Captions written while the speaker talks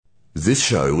This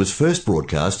show was first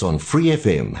broadcast on Free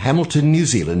FM, Hamilton, New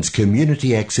Zealand's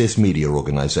community access media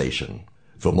organisation.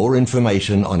 For more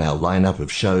information on our lineup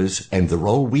of shows and the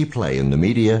role we play in the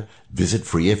media, visit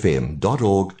freefm.org.nz.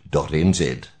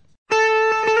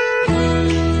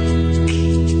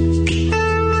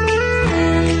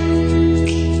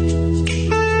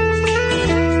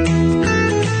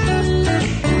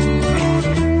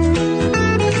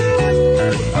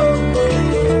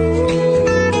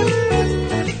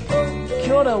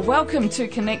 Welcome to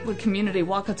Connect with Community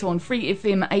Waikato on Free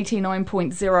FM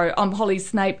 89.0. I'm Holly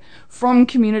Snape from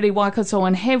Community Waikato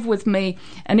and have with me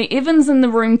Annette Evans in the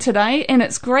room today, and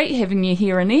it's great having you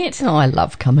here, Annette. Oh, I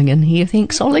love coming in here,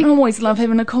 thanks, Holly. I always love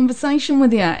having a conversation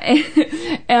with you.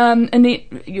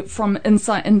 Annette, from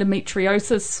Insight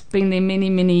Endometriosis, been there many,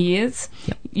 many years.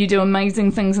 Yep. You do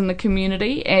amazing things in the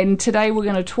community, and today we're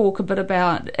going to talk a bit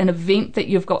about an event that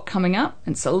you've got coming up.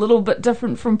 It's a little bit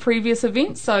different from previous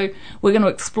events, so we're going to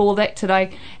explore that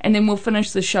today, and then we'll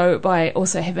finish the show by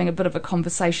also having a bit of a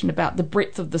conversation about the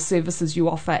breadth of the services you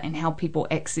offer and how people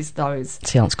access those.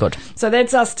 Sounds good. So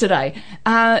that's us today.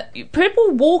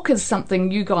 Purple Walk is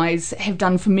something you guys have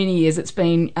done for many years. It's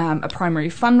been a primary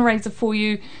fundraiser for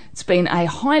you. It's been a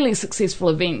highly successful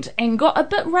event and got a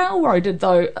bit railroaded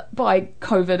though by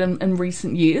COVID in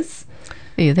recent years.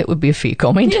 Yeah, that would be a fair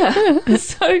comment. Yeah.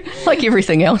 So, like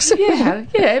everything else. yeah,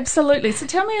 absolutely. So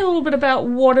tell me a little bit about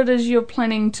what it is you're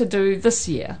planning to do this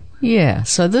year. Yeah,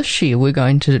 so this year we're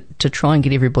going to try and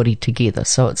get everybody together.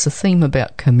 So it's a theme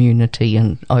about community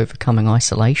and overcoming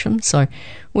isolation. So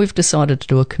we've decided to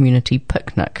do a community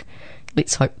picnic.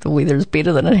 Let's hope the weather is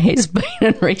better than it has been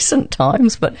in recent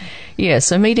times. But yeah,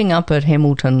 so meeting up at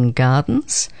Hamilton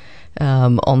Gardens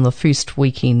on the second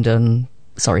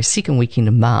weekend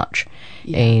in March,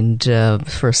 and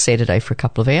for a Saturday for a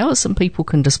couple of hours, and people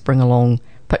can just bring along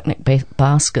picnic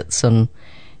baskets and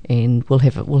we'll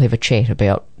have a chat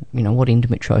about what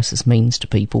endometriosis means to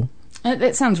people.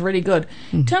 That sounds really good.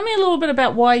 Tell me a little bit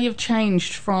about why you've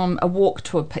changed from a walk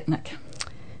to a picnic.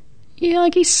 Yeah, I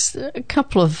guess a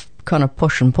couple of kind of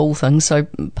push and pull things. So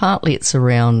partly it's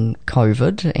around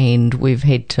COVID, and we've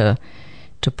had to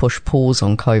push pause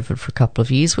on COVID for a couple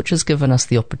of years, which has given us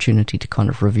the opportunity to kind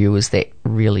of review, is that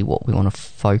really what we want to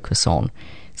focus on?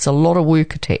 It's a lot of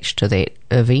work attached to that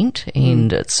event,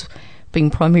 and it's been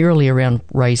primarily around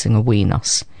raising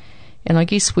awareness. And I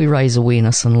guess we raise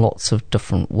awareness in lots of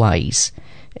different ways.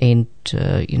 And,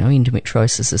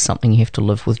 endometriosis is something you have to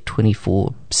live with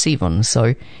 24/7.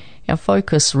 So our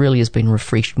focus really has been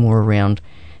refreshed more around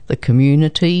the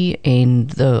community and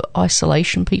the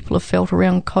isolation people have felt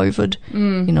around COVID.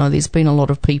 There's been a lot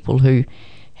of people who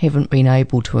haven't been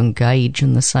able to engage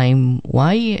in the same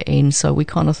way, and so we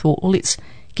kind of thought, well, let's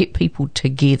get people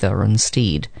together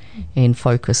instead and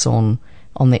focus on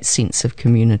that sense of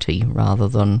community rather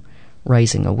than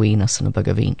raising awareness in a big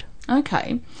event.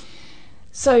 Okay.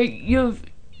 So you've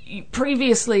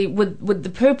previously, with the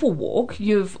Purple Walk,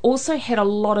 you've also had a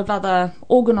lot of other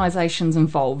organisations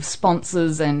involved,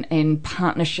 sponsors and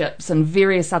partnerships and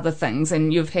various other things,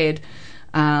 and you've had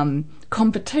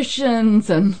competitions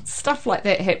and stuff like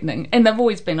that happening, and they've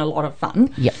always been a lot of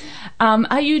fun. Yeah.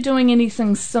 Are you doing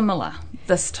anything similar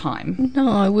this time?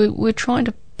 No, we're trying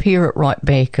to pare it right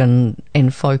back and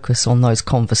focus on those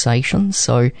conversations.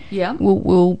 So yeah,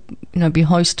 we'll be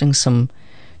hosting some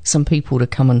people to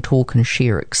come and talk and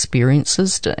share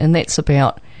experiences, and that's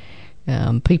about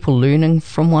people learning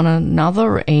from one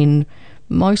another, and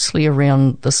mostly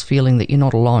around this feeling that you're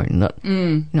not alone, that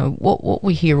what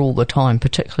we hear all the time,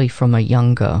 particularly from a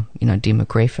younger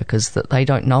demographic, is that they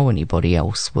don't know anybody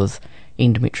else with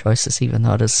endometriosis, even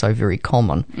though it is so very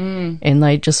common, and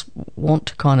they just want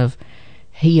to kind of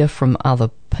hear from other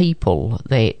people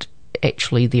that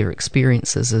actually their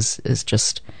experiences is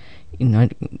just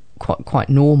quite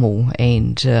normal,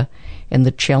 and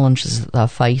the challenges that they're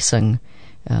facing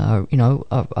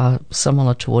are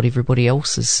similar to what everybody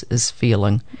else is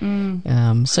feeling.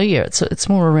 So yeah, it's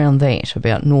more around that,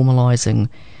 about normalising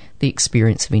the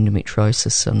experience of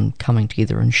endometriosis and coming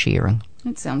together and sharing.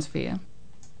 That sounds fair.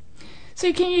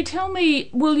 So can you tell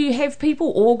me, will you have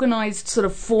people organised sort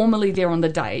of formally there on the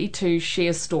day to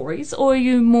share stories, or are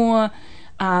you more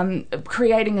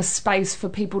creating a space for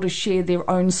people to share their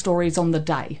own stories on the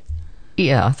day?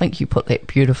 Yeah, I think you put that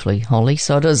beautifully, Holly.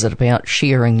 So it is about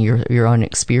sharing your own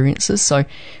experiences. So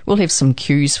we'll have some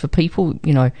cues for people,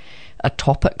 a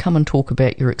topic, come and talk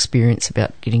about your experience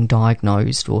about getting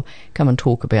diagnosed, or come and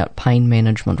talk about pain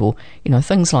management, or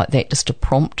things like that, just to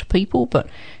prompt people. But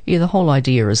yeah, the whole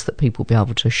idea is that people be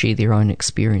able to share their own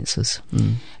experiences.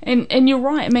 And you're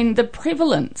right, I mean, the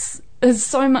prevalence is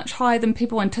so much higher than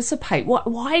people anticipate.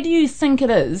 Why do you think it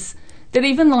is that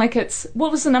even like it's,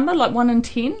 what was the number, like 1 in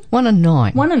 10? 1 in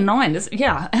 9. 1 in 9,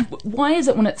 yeah. Why is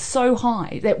it when it's so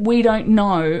high that we don't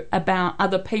know about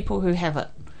other people who have it?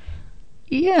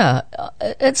 Yeah,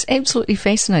 it's absolutely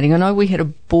fascinating. I know we had a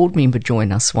board member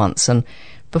join us once, and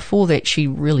before that she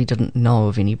really didn't know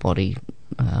of anybody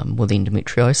with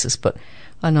endometriosis, but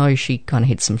I know she kind of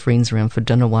had some friends around for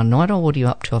dinner one night. Oh, what are you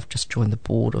up to? I've just joined the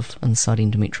board of Inside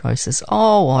Endometriosis.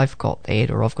 Oh, I've got that,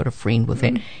 or I've got a friend with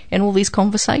that. And all these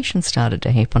conversations started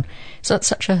to happen. So it's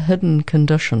such a hidden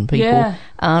condition. People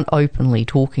aren't openly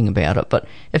talking about it, but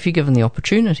if you're given the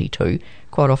opportunity to,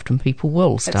 quite often people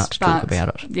will start to talk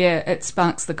about it. Yeah, it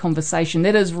sparks the conversation.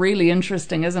 That is really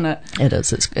interesting, isn't it? It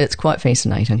is. It's quite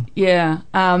fascinating. Yeah.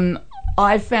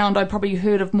 I found I probably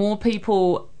heard of more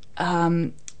people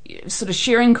sort of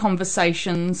sharing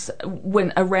conversations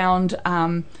when around,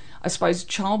 I suppose,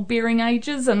 childbearing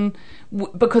ages, and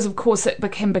because of course it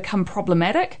can become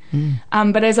problematic.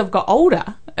 But as I've got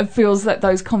older, it feels that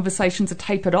those conversations are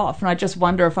tapered off, and I just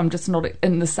wonder if I'm just not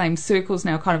in the same circles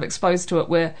now, kind of exposed to it,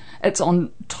 where it's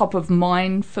on top of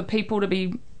mind for people to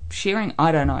be sharing.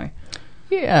 I don't know.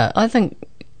 Yeah, I think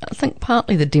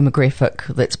partly the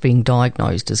demographic that's being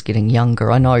diagnosed is getting younger.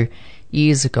 I know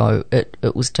years ago it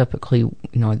was typically,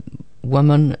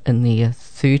 women in their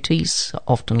 30s,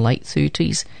 often late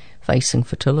 30s, facing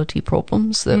fertility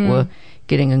problems that were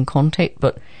getting in contact,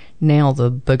 but now the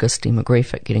biggest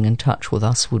demographic getting in touch with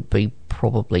us would be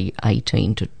probably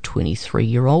 18 to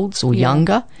 23-year-olds or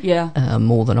younger,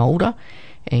 more than older,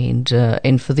 and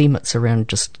for them it's around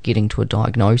just getting to a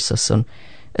diagnosis, and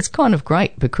it's kind of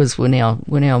great because we're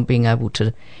now being able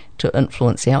to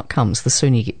influence outcomes. The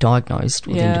sooner you get diagnosed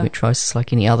with endometriosis,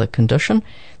 like any other condition,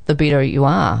 the better you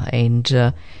are, and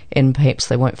perhaps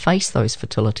they won't face those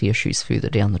fertility issues further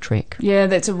down the track. Yeah,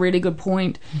 that's a really good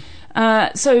point.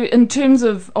 So in terms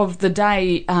of the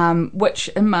day, which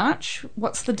in March,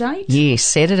 what's the date? Yes,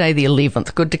 Saturday the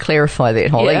 11th. Good to clarify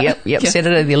that, Holly. Yep,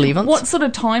 Saturday the 11th. What sort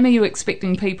of time are you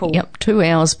expecting people? Yep, 2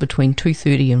 hours between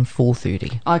 2:30 and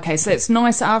 4:30. Okay, so it's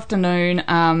nice afternoon,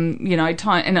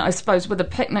 time, and I suppose with a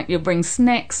picnic you'll bring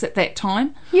snacks at that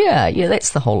time? Yeah,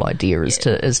 that's the whole idea, is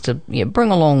to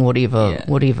bring along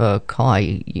whatever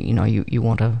kai you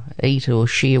want to eat or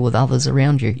share with others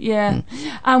around you. Yeah.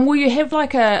 Will you have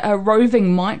like a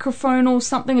roving microphone or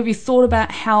something? Have you thought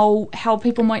about how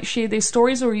people might share their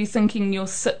stories, or are you thinking you'll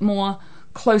sit more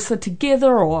closer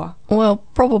together, or? Well,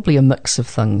 probably a mix of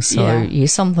things. So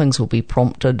some things will be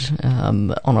prompted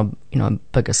on a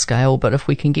bigger scale, but if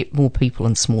we can get more people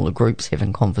in smaller groups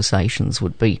having conversations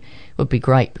would be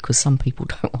great, because some people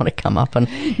don't want to come up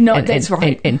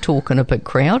and talk in a big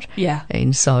crowd. Yeah.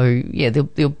 And so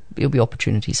there'll be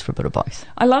opportunities for a bit of both.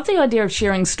 I love the idea of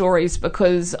sharing stories,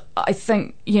 because I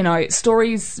think,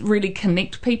 stories really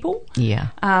connect people. Yeah.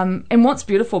 And what's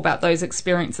beautiful about those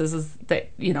experiences is that,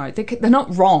 they're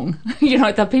not wrong.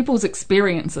 They're people's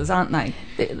experiences, aren't they?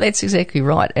 That's exactly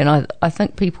right. And I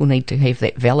think people need to have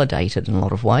that validated in a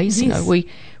lot of ways. Yes.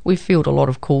 We field a lot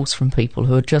of calls from people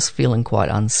who are just feeling quite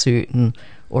uncertain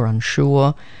or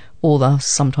unsure, or they're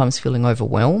sometimes feeling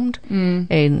overwhelmed,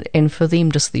 and for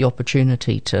them just the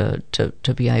opportunity to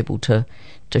be able to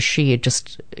share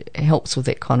just helps with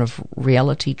that kind of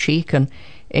reality check,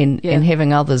 and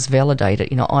having others validate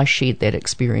it. I shared that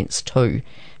experience too.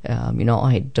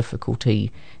 I had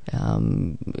difficulty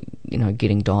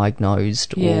getting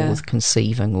diagnosed or with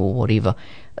conceiving or whatever.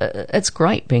 It's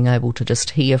great being able to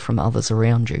just hear from others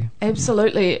around you.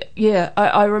 Absolutely. Yeah,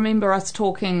 I remember us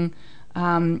talking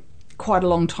quite a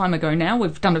long time ago now.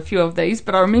 We've done a few of these,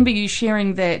 but I remember you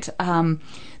sharing that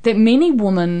that many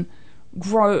women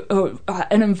grow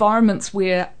in environments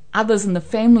where others in the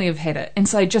family have had it, and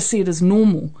so they just see it as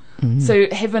normal. So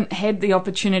haven't had the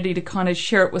opportunity to kind of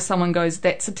share it with someone, goes,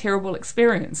 that's a terrible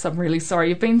experience, I'm really sorry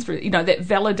you've been through it. That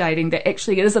validating that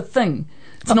actually it is a thing.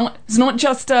 It's not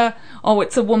just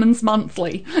it's a woman's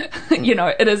monthly.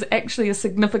 It is actually a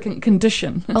significant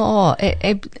condition.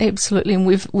 Absolutely. And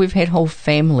we've had whole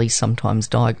families sometimes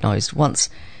diagnosed. Once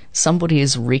somebody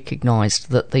has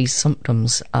recognised that these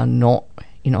symptoms are not,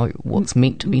 what's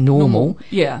meant to be normal,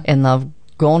 and they've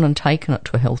gone and taken it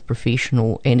to a health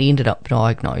professional and ended up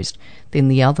diagnosed, then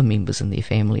the other members in their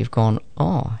family have gone,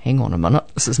 oh, hang on a minute,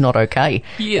 this is not okay.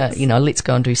 Yes. Let's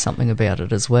go and do something about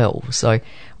it as well. So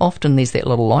often there's that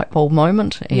little light bulb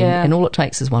moment, and all it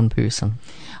takes is one person.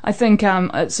 I think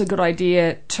it's a good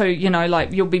idea to,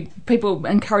 you'll be people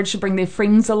encouraged to bring their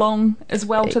friends along as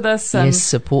well to this. Yes,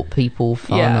 support people,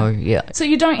 whānau, yeah. So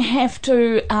you don't have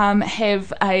to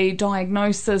have a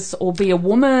diagnosis or be a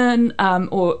woman, a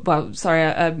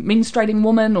menstruating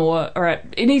woman or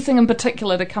anything in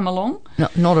particular to come along? No,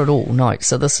 not at all, no.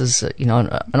 So this is,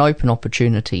 an open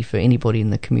opportunity for anybody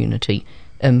in the community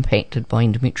impacted by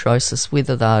endometriosis,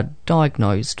 whether they're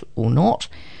diagnosed or not,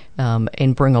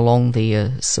 and bring along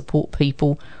their support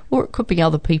people, or it could be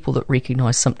other people that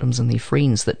recognise symptoms in their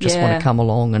friends that just want to come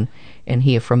along and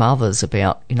hear from others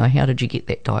about, how did you get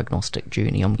that diagnostic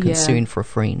journey? I'm concerned for a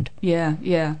friend. Yeah.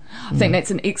 I think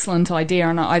that's an excellent idea,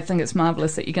 and I think it's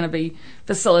marvellous that you're going to be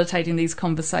facilitating these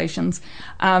conversations.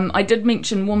 I did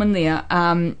mention woman there,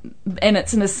 and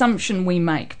it's an assumption we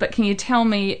make, but can you tell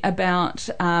me about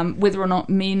whether or not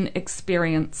men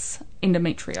experience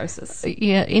endometriosis?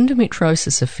 Yeah,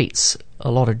 endometriosis affects a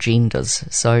lot of genders,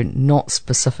 so not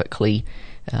specifically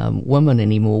women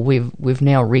anymore. We've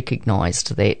now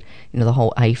recognised that the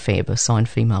whole AFAB, assigned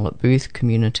female at birth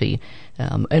community,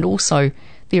 and also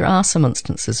there are some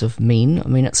instances of men. I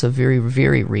mean, it's a very,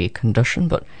 very rare condition,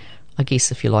 but I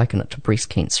guess if you liken it to breast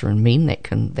cancer in men, that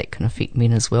can affect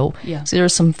men as well. Yeah. So there are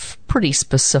some pretty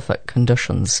specific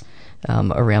conditions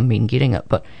around men getting it,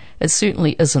 but it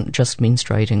certainly isn't just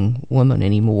menstruating women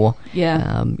anymore.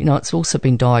 Yeah. It's also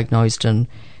been diagnosed in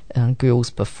girls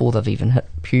before they've even hit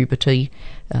puberty,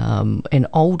 and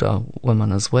older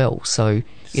women as well. So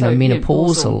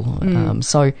menopausal.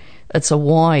 So it's a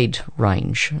wide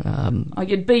range.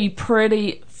 You'd be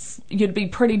pretty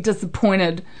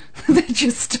disappointed that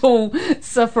you're still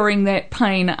suffering that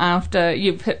pain after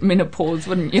you've hit menopause,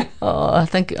 wouldn't you? Oh, I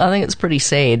think it's pretty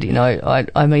sad.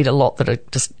 I meet a lot that are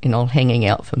just hanging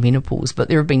out for menopause, but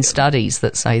there have been studies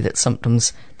that say that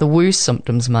the worst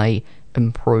symptoms may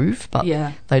improve, but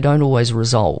they don't always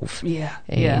resolve.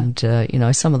 And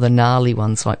some of the gnarly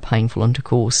ones like painful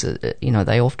intercourse,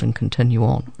 they often continue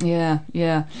on.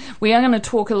 We are going to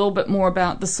talk a little bit more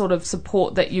about the sort of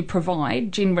support that you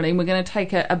provide generally. We're going to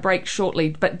take a break shortly,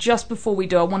 but just before we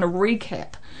do, I want to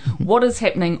recap what is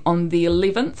happening on the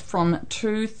 11th from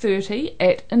 2:30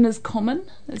 at Inniscommon.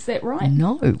 Is that right?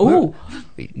 No. Oh,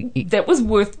 that was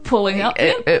worth pulling up.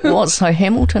 It was. So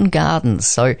Hamilton Gardens.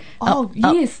 So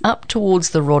up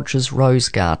towards the Rogers Rose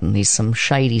Garden, there's some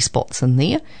shady spots in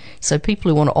there. So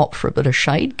people who want to opt for a bit of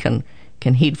shade can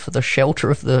head for the shelter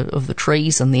of the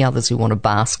trees, and the others who want to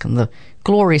bask in the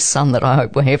glorious sun that I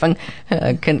hope we're having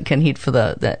can head for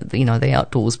the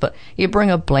outdoors. But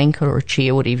bring a blanket or a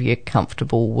chair, whatever you're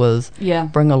comfortable with.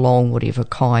 Bring along whatever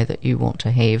kai that you want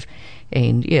to have,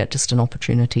 and just an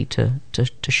opportunity to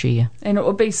share. And it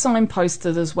will be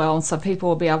signposted as well, so people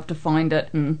will be able to find it.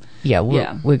 And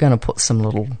we're going to put some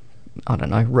little, I don't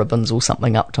know, ribbons or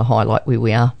something up to highlight where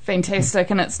we are. Fantastic.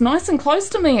 And it's nice and close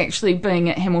to me, actually, being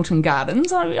at Hamilton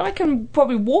Gardens. I can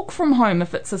probably walk from home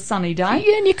if it's a sunny day.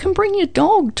 Yeah, and you can bring your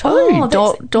dog too.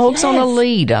 Dogs on a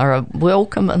lead are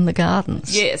welcome in the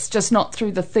gardens. Yes, just not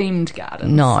through the themed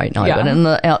gardens. No, but in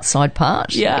the outside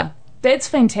part. Yeah. That's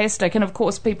fantastic, and of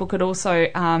course people could also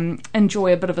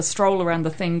enjoy a bit of a stroll around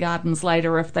the themed gardens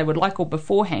later if they would like, or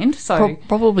beforehand. So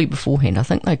probably beforehand. I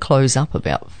think they close up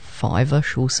about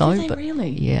 5ish or so. Do they really?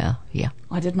 Yeah.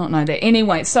 I did not know that.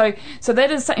 Anyway, so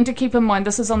that is something to keep in mind.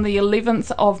 This is on the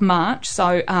 11th of March,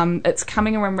 so it's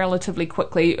coming around relatively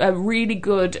quickly. A really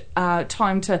good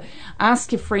time to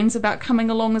ask your friends about coming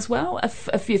along as well,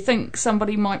 if you think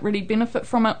somebody might really benefit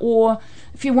from it, or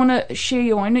if you want to share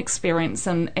your own experience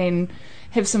and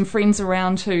have some friends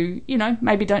around who,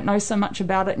 maybe don't know so much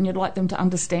about it and you'd like them to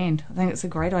understand. I think it's a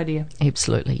great idea.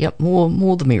 Absolutely. Yep.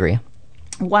 More the merrier.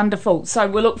 Wonderful. So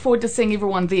we look forward to seeing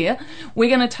everyone there. We're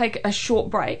going to take a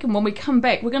short break, and when we come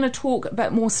back, we're going to talk a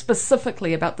bit more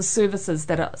specifically about the services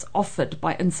that are offered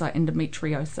by Insight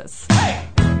Endometriosis. Hey!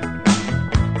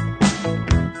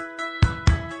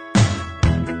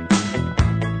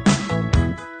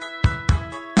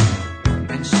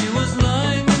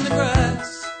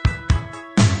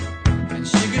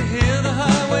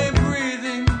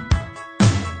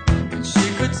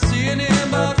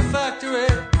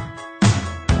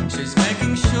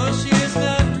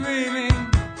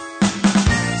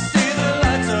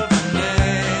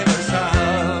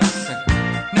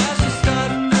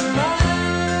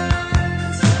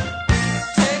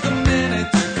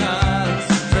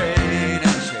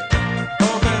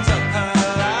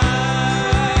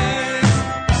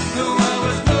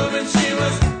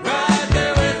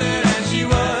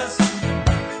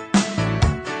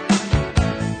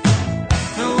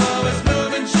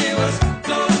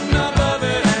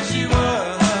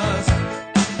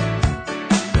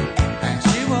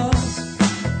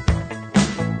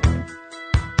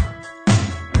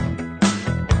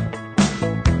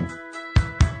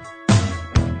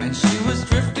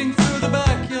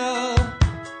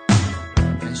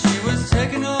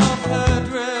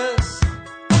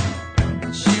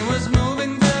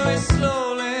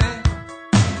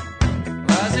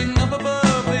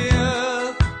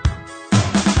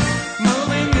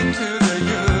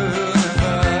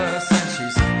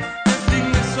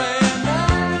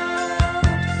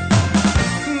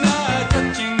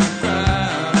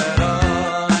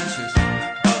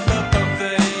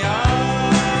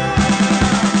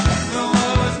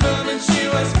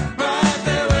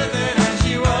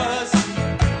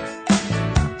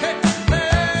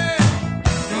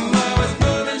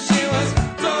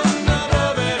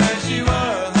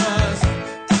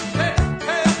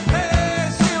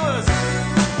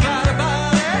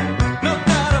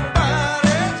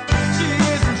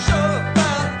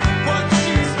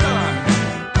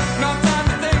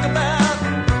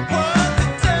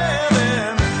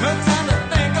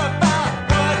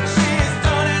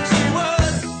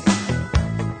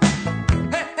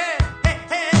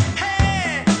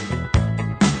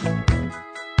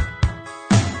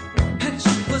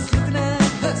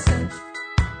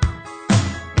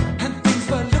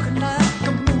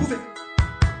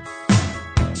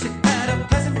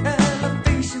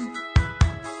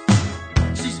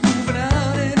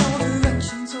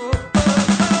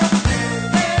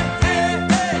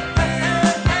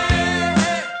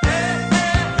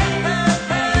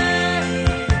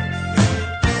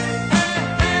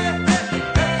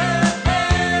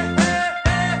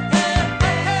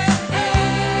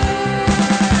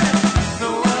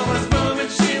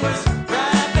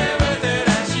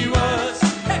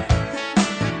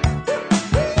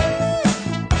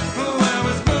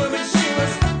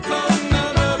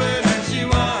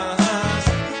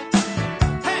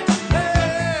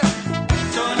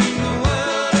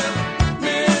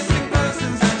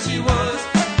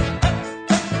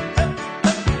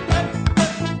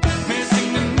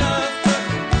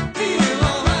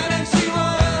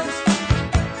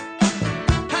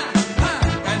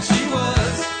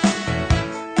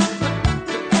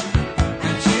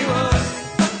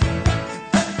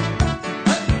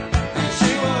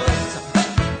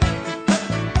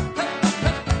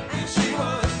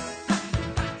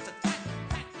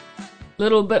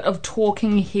 Little bit of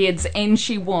Talking Heads, and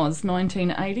she was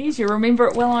 1980s. You remember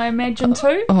it well, I imagine,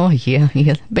 too? Oh, yeah.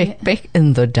 Back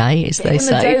in the day, as they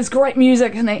say. It was great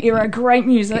music in that era, great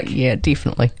music. Yeah,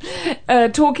 definitely.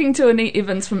 Talking to Annette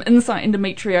Evans from Insight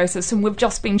Endometriosis, and we've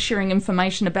just been sharing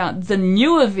information about the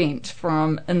new event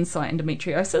from Insight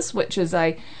Endometriosis, which is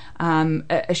a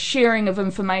sharing of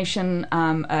information,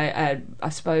 I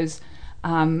suppose,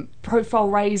 profile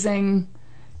raising,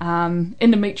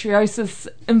 endometriosis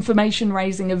information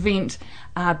raising event,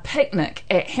 picnic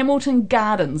at Hamilton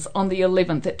Gardens on the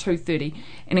 11th at 2:30,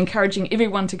 and encouraging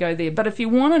everyone to go there. But if you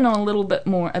want to know a little bit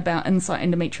more about Insight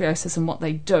Endometriosis and what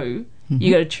they do,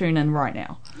 you got to tune in right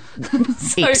now.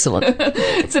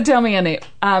 Excellent. So tell me, Annette,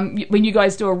 when you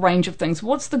guys do a range of things,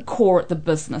 what's the core at the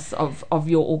business of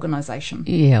your organisation?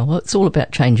 Yeah, well, it's all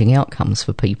about changing outcomes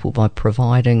for people by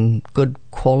providing good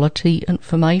quality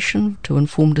information to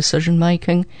inform decision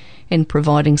making and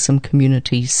providing some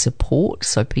community support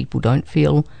so people don't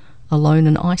feel alone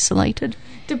and isolated.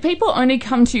 Do people only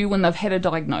come to you when they've had a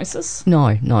diagnosis?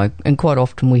 No, and quite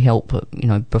often we help,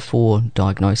 before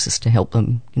diagnosis to help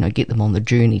them, get them on the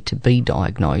journey to be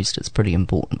diagnosed. It's a pretty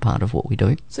important part of what we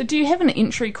do. So do you have an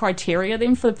entry criteria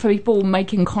then for people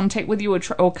making contact with you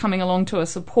or coming along to a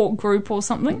support group or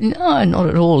something? No, not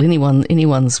at all.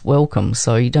 Anyone's welcome,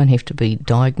 so you don't have to be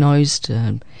diagnosed.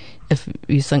 If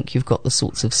you think you've got the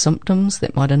sorts of symptoms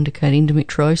that might indicate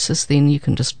endometriosis, then you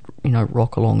can just,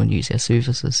 rock along and use our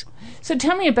services. So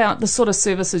tell me about the sort of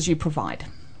services you provide.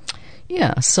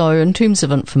 Yeah, so in terms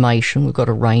of information, we've got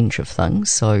a range of things.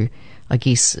 So I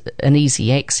guess an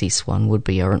easy access one would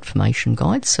be our information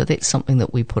guide. So that's something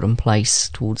that we put in place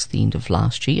towards the end of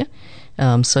last year.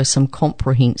 So some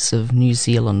comprehensive New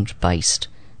Zealand-based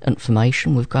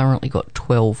information. We've currently got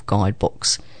 12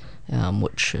 guidebooks,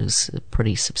 which is a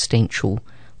pretty substantial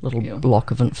little block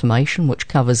of information, which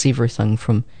covers everything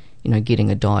from, getting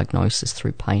a diagnosis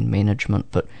through pain management,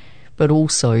 but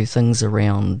also things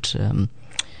around,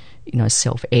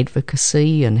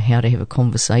 self-advocacy and how to have a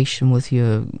conversation with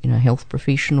your, health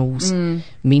professionals,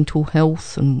 mental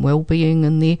health and well-being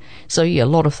in there. So, yeah, a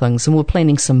lot of things, and we're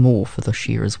planning some more for this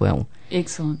year as well.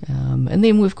 Excellent. And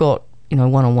then we've got,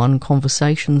 one-on-one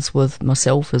conversations with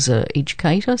myself as an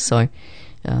educator, so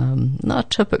not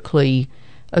typically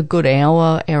a good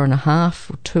hour and a half,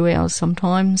 or 2 hours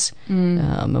sometimes,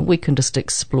 and we can just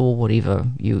explore whatever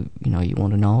you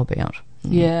want to know about.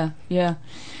 Yeah.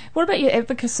 What about your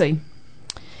advocacy?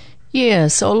 Yeah,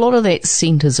 so a lot of that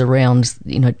centres around,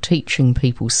 teaching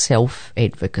people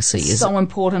self-advocacy. So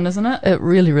important, isn't it? It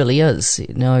really, really is.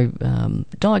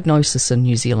 Diagnosis in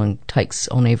New Zealand takes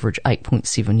on average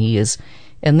 8.7 years,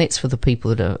 and that's for the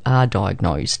people that are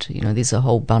diagnosed. There's a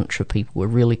whole bunch of people we're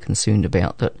really concerned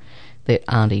about that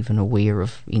aren't even aware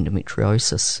of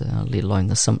endometriosis, let alone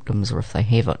the symptoms or if they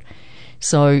have it.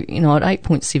 So, at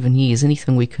 8.7 years,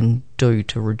 anything we can do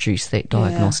to reduce that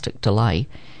diagnostic delay.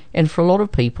 And for a lot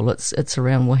of people, it's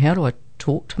around, well, how do I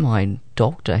talk to my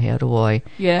doctor? How do I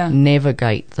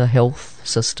navigate the health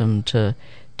system to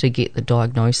get the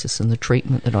diagnosis and the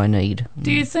treatment that I need?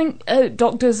 Do you think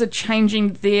doctors are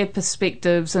changing their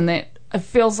perspectives, and that it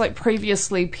feels like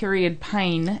previously period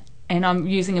pain, and I'm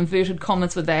using inverted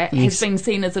commas with that, has been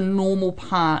seen as a normal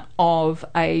part of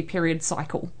a period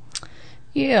cycle?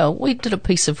 Yeah, we did a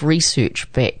piece of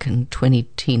research back in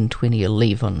 2010,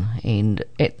 2011, and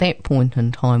at that point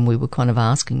in time we were kind of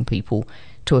asking people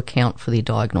to account for their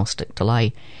diagnostic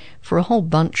delay. For a whole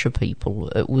bunch of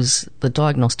people, the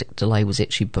diagnostic delay was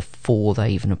actually before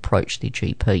they even approached their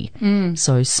GP.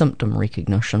 So symptom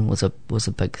recognition was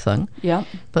a big thing. Yeah.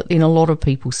 But then a lot of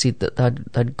people said that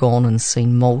they'd gone and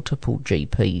seen multiple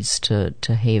GPs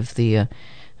to have their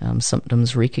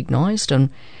symptoms recognised, and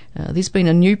there's been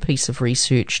a new piece of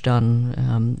research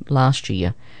done last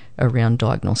year around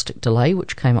diagnostic delay,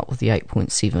 which came up with the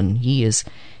 8.7 years,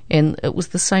 and it was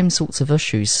the same sorts of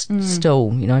issues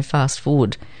still, fast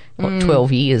forward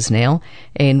 12 years now,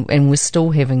 and we're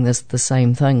still having the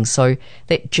same thing. So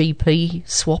that GP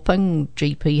swapping,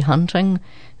 GP hunting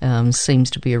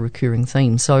seems to be a recurring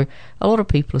theme. So a lot of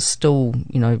people are still,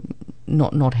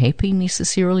 not happy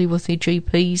necessarily with their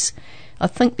GPs. I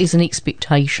think there's an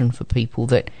expectation for people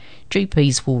that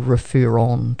GPs will refer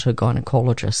on to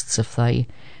gynecologists if they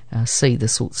see the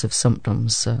sorts of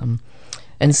symptoms.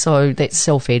 And so that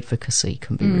self-advocacy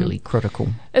can be really critical.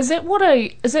 Is that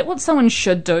what someone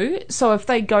should do? So if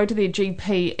they go to their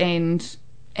GP and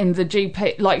the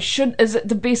GP, is it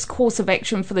the best course of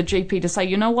action for the GP to say,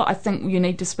 you know what, I think you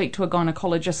need to speak to a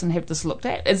gynecologist and have this looked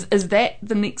at? Is that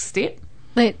the next step?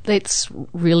 That's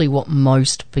really what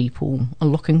most people are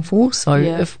looking for.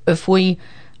 So if we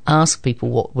ask people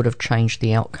what would have changed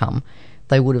the outcome,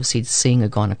 they would have said seeing a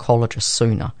gynaecologist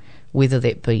sooner, whether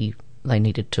that be they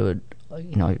needed to,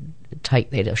 take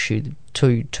that issue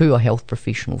to a health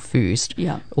professional first,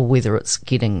 or whether it's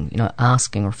getting,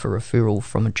 asking for referral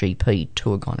from a GP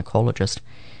to a gynaecologist.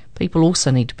 People also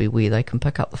need to be aware they can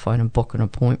pick up the phone and book an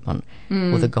appointment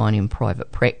with a gynae in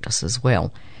private practice as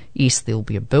well. Yes, there'll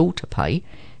be a bill to pay,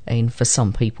 and for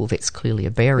some people that's clearly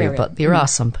a barrier. But there are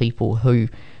some people who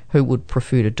would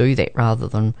prefer to do that rather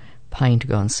than paying to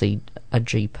go and see a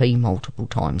GP multiple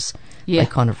times. They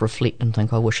kind of reflect and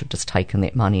think, I wish I'd just taken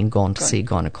that money and gone to see a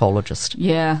gynaecologist.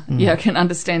 I can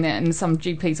understand that, and some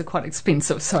GPs are quite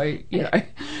expensive, so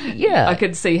I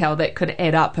could see how that could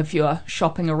add up if you're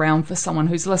shopping around for someone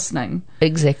who's listening.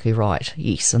 Exactly right,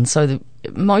 yes. And so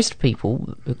most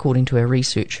people, according to our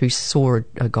research, who saw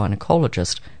a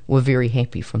gynaecologist were very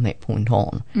happy from that point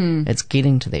on. It's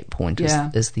getting to that point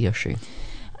is the issue.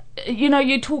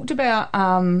 You talked about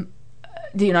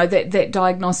that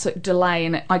diagnostic delay,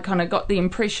 and I kind of got the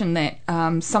impression that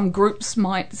some groups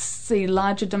might see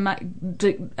larger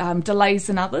delays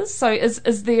than others. So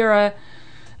is there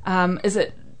is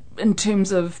it in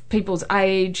terms of people's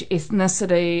age,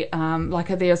 ethnicity,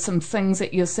 are there some things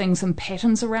that you're seeing, some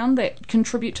patterns around that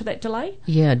contribute to that delay?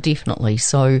 Yeah, definitely.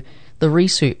 So the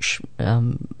research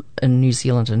in New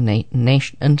Zealand and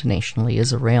internationally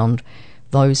is around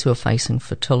those who are facing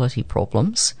fertility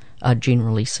problems are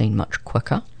generally seen much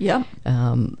quicker.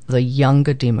 The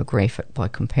younger demographic by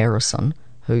comparison,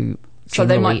 who so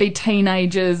they might be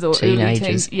teenagers or early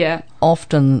teens.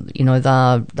 Often,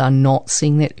 they're not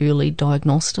seeing that early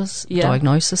diagnosis.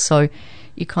 So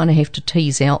you kind of have to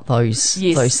tease out those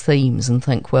themes and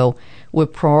think, well, we're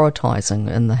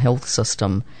prioritising in the health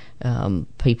system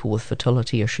people with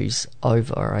fertility issues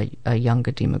over a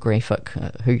younger demographic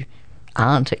who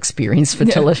aren't experienced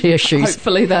fertility issues.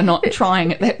 Hopefully they're not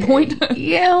trying at that point.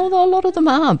 Although a lot of them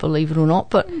are, believe it or not.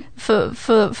 But for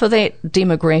that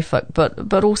demographic,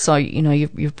 but also,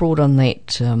 you've brought on that,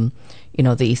 the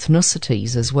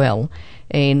ethnicities as well.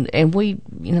 And we,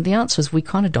 the answer is we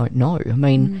kind of don't know. I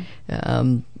mean,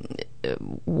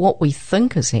 what we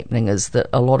think is happening is that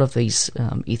a lot of these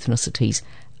ethnicities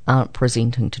aren't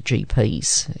presenting to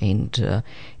GPs,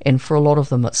 and for a lot of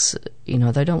them it's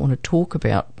they don't want to talk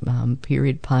about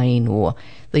period pain or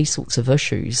these sorts of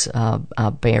issues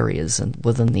are barriers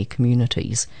within their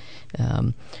communities.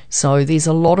 So there's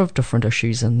a lot of different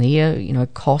issues in there.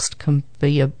 Cost can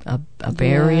be a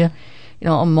barrier.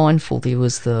 I'm mindful there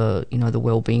was the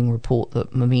wellbeing report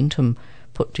that Momentum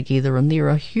put together, and there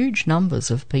are huge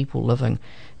numbers of people living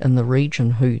in the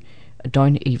region who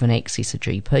don't even access a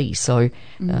GP. So,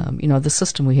 the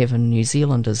system we have in New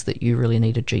Zealand is that you really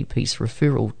need a GP's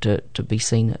referral to be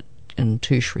seen in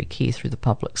tertiary care through the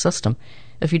public system.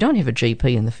 If you don't have a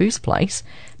GP in the first place,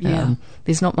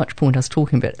 there's not much point us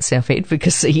talking about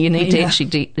self-advocacy. You need to actually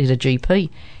get a GP.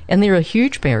 And there are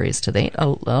huge barriers to that.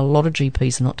 A lot of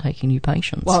GPs are not taking new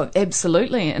patients. Well,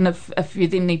 absolutely. And if you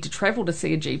then need to travel to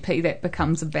see a GP, that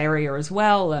becomes a barrier as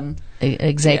well. And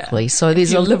exactly. So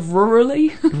there's live rurally.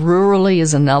 Rurally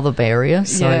is another barrier.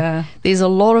 So there's a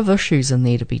lot of issues in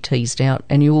there to be teased out.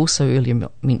 And you also earlier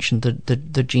mentioned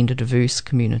the gender diverse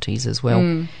communities as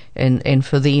well. And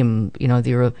for them,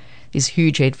 there's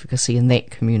huge advocacy in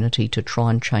that community to try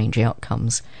and change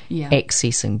outcomes,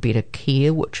 accessing better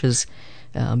care, which is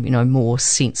more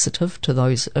sensitive to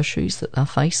those issues that they're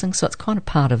facing. So it's kind of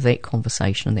part of that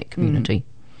conversation in that community.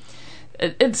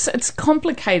 It's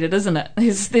complicated, isn't it?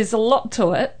 There's a lot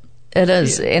to it. It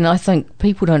is, and I think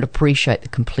people don't appreciate the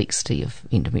complexity of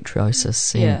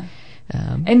endometriosis.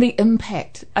 And the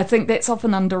impact. I think that's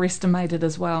often underestimated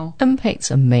as well.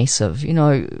 Impacts are massive.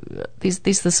 There's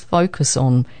this focus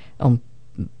on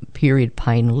period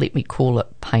pain. Let me call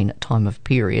it pain at time of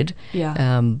period.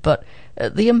 But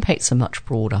the impacts are much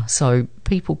broader. So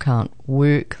people can't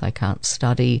work, they can't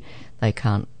study, they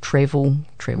can't travel.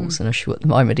 Travel's an issue at the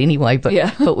moment anyway. But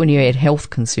but when you add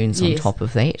health concerns on top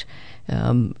of that,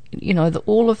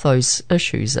 all of those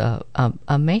issues are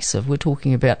massive. We're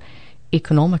talking about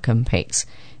economic impacts.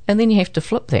 And then you have to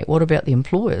flip that. What about the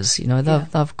employers?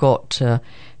 They've got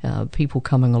people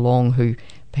coming along who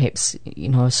perhaps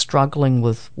are struggling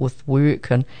with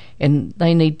work, and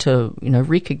they need to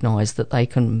recognise that they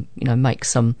can make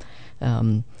some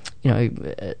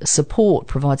support,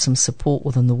 provide some support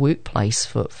within the workplace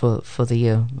for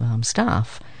their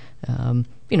staff.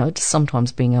 Just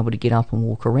sometimes being able to get up and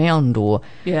walk around, or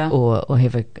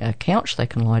have a couch they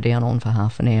can lie down on for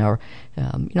half an hour.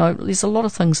 There's a lot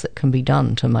of things that can be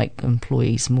done to make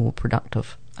employees more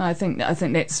productive. I think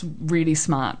that's really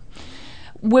smart.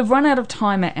 we've run out of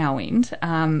time at our end.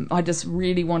 I just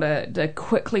really want to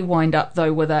quickly wind up,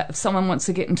 though, with if someone wants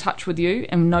to get in touch with you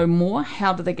and know more,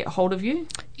 how do they get hold of you?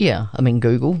 Yeah, I mean,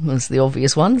 Google is the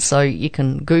obvious one. So you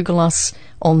can Google us.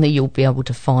 On there, you'll be able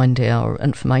to find our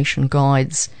information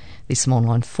guides. There's some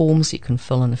online forms you can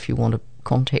fill in if you want to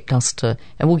contact us, and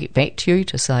we'll get back to you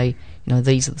to say,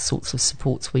 these are the sorts of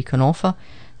supports we can offer.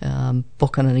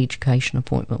 Book in an education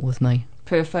appointment with me.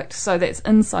 Perfect. So that's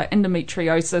Insight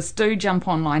Endometriosis. Do jump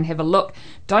online, have a look.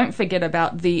 Don't forget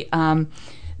about the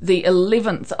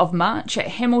 11th of March at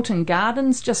Hamilton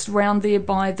Gardens, just round there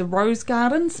by the Rose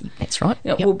Gardens. That's right.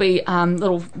 It will be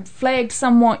little flagged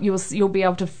somewhat. You'll be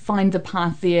able to find the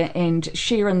path there and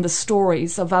share in the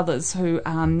stories of others who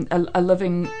are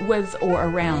living with or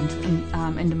around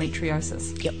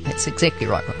endometriosis. Yep, that's exactly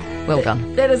right. Well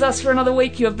done. That is us for another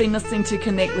week. You have been listening to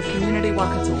Connect with Community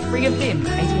Waikato, Free FM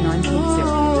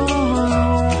 89.0.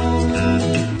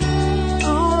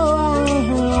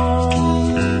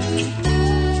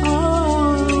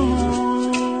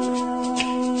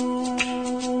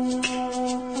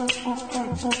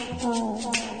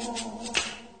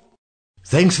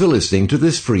 Thanks for listening to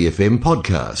this Free FM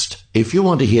podcast. If you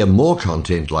want to hear more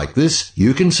content like this,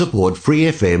 you can support Free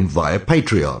FM via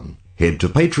Patreon. Head to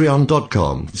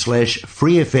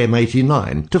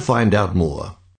patreon.com/freefm89 to find out more.